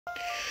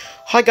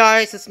Hi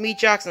guys, it's me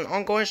Jackson.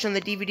 I'm going to show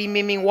the DVD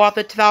miming what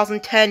the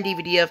 2010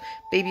 DVD of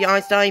Baby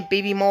Einstein,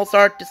 Baby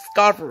Mozart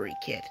Discovery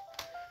Kit.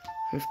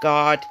 We've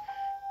got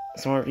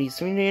some of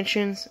these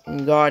engines, and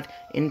we got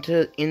in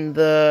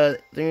the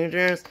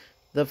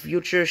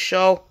future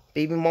show,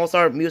 Baby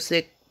Mozart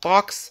music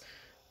box,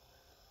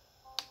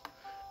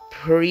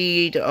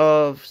 period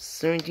of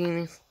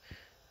 17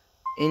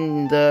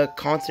 in the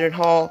concert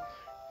hall,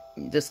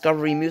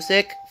 Discovery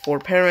music for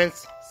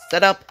parents,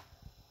 setup,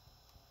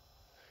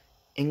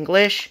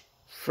 English,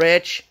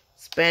 French,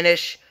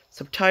 Spanish,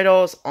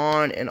 subtitles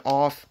on and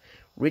off,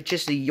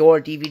 reaches to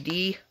your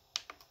DVD,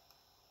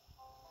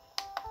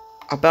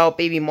 about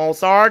Baby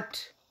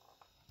Mozart,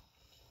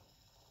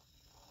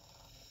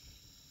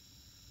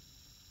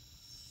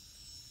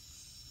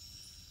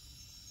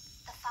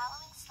 the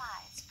following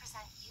slides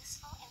present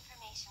useful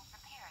information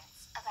for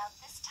parents about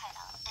this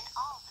title and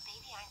all the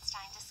Baby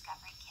Einstein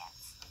Discovery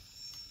Kits.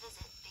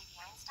 Visit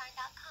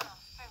babyeinstein.com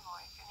for more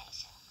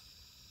information.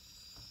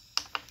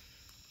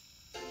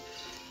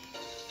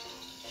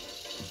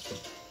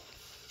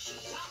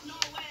 She's out in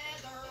all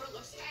weather,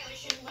 looks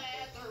stylish in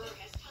leather,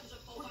 has tons of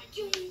bovine.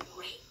 We're doing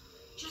great.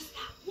 Just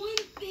that one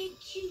big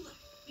tulip,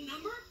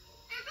 remember?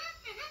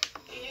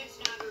 It's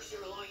not her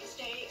sirloin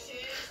steaks,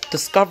 it's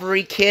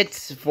Discovery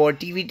Kits for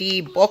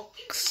DVD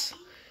books,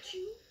 2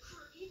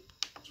 curtain,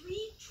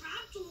 3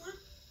 trapdoor,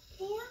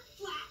 4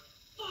 flat,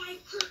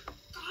 5 curtain.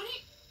 Got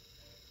it?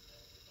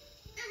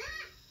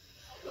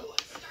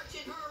 What starts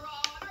in her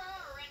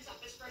udder ends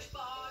up as fresh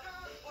butter,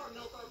 or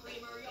milk or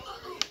cream or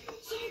yogurt.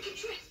 So you can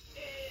twist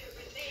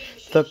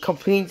everything. the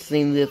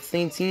completing the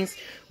scenes,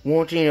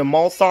 wanting the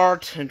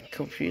Mozart, and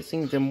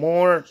confusing the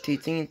more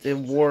teaching the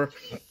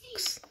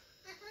works.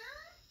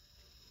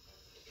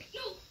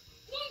 No,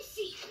 one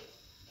seat.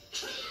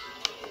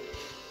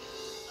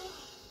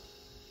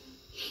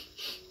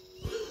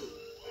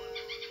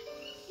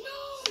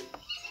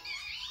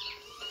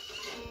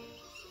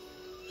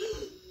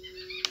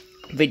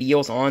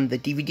 Videos on the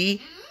DVD,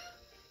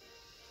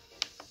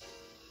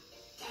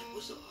 That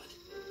was odd.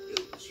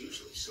 It was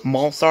usually so.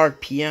 Mozart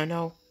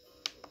piano,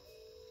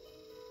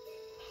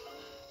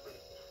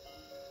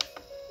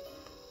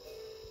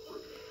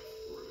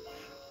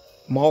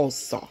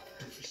 Mozart.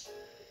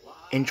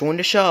 Enjoying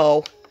the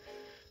show.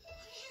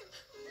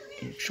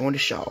 Enjoying the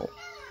show.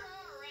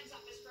 Ends up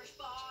as fresh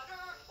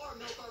butter, or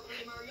milk or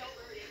cream or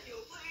yogurt if you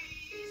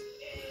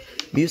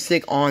please.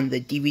 Music on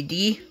the DVD.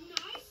 Nice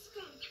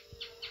skunk.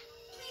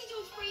 Please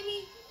don't spray me.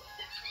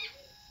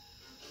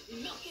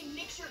 Milk and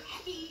mixer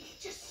happy.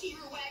 Just see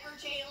her wag her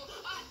tail.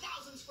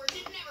 1,000 squirts,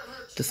 it never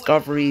hurts.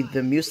 Discovery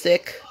the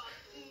music.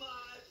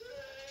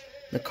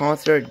 The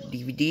concert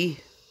DVD.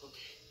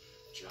 Okay,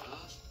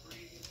 just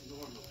breathe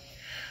normally.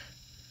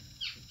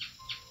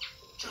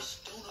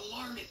 Just don't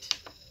alarm it.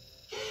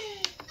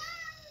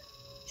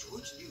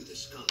 George knew the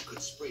skunk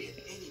could spray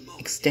at any moment.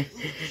 Extend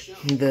Ruin the show.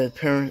 the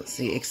appearance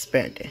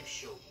expanded. The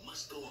show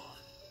must go on.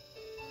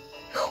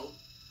 Don't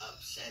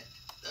upset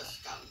the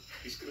skunk.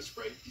 He's gonna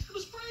spray. He's gonna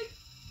spray.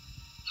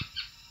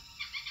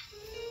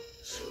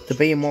 So The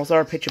Baby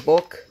Mozart picture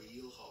book.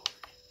 real hard.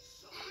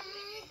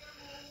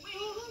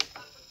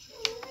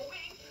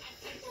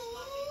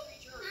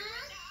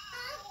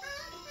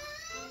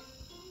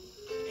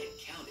 And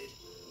counted.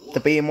 The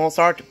Baby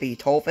Mozart,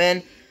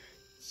 Beethoven,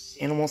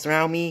 Animals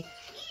Around Me,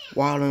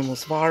 Wild Animal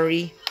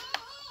Safari,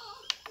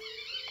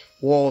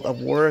 World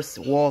of Words,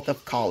 World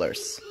of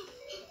Colors.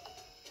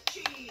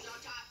 She's a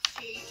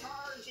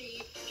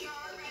topsy-turvy, pure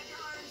and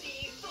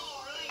Jersey,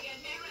 four-legged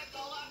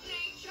miracle of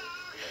nature.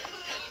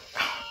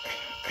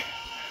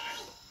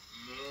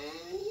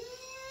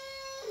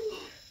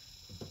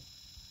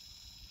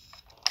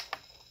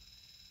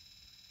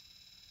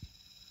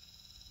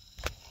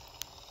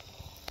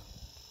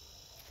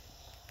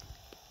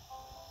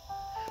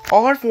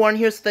 All everyone,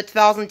 here's the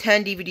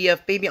 2010 DVD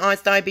of Baby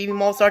Einstein, Baby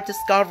Mozart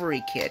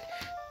Discovery Kit.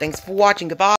 Thanks for watching, goodbye.